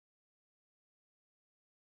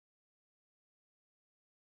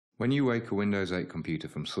When you wake a Windows 8 computer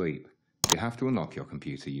from sleep, you have to unlock your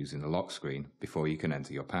computer using the lock screen before you can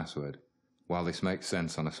enter your password. While this makes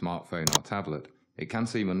sense on a smartphone or tablet, it can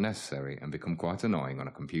seem unnecessary and become quite annoying on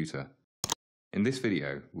a computer. In this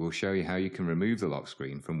video, we'll show you how you can remove the lock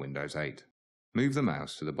screen from Windows 8. Move the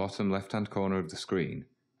mouse to the bottom left-hand corner of the screen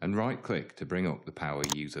and right-click to bring up the Power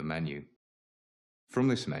User menu. From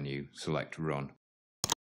this menu, select Run.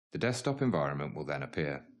 The desktop environment will then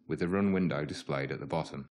appear, with the Run window displayed at the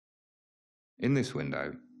bottom. In this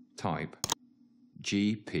window, type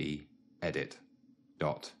gpedit.msc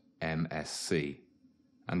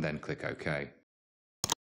and then click OK.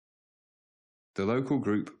 The Local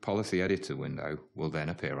Group Policy Editor window will then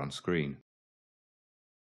appear on screen.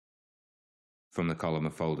 From the column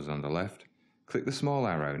of folders on the left, click the small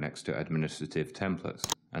arrow next to Administrative Templates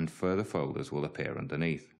and further folders will appear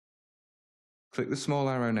underneath. Click the small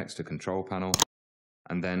arrow next to Control Panel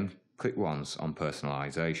and then click once on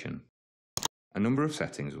Personalization. A number of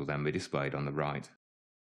settings will then be displayed on the right.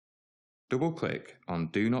 Double-click on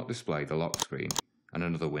Do Not Display the Lock Screen and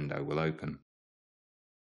another window will open.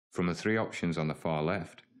 From the three options on the far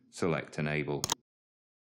left, select Enable.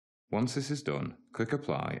 Once this is done, click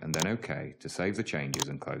Apply and then OK to save the changes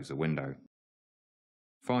and close the window.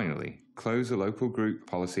 Finally, close the Local Group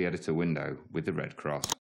Policy Editor window with the red cross.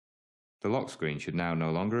 The lock screen should now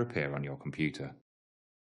no longer appear on your computer.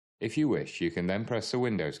 If you wish, you can then press the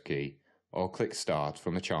Windows key or click Start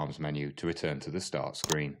from the Charms menu to return to the Start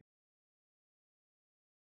screen.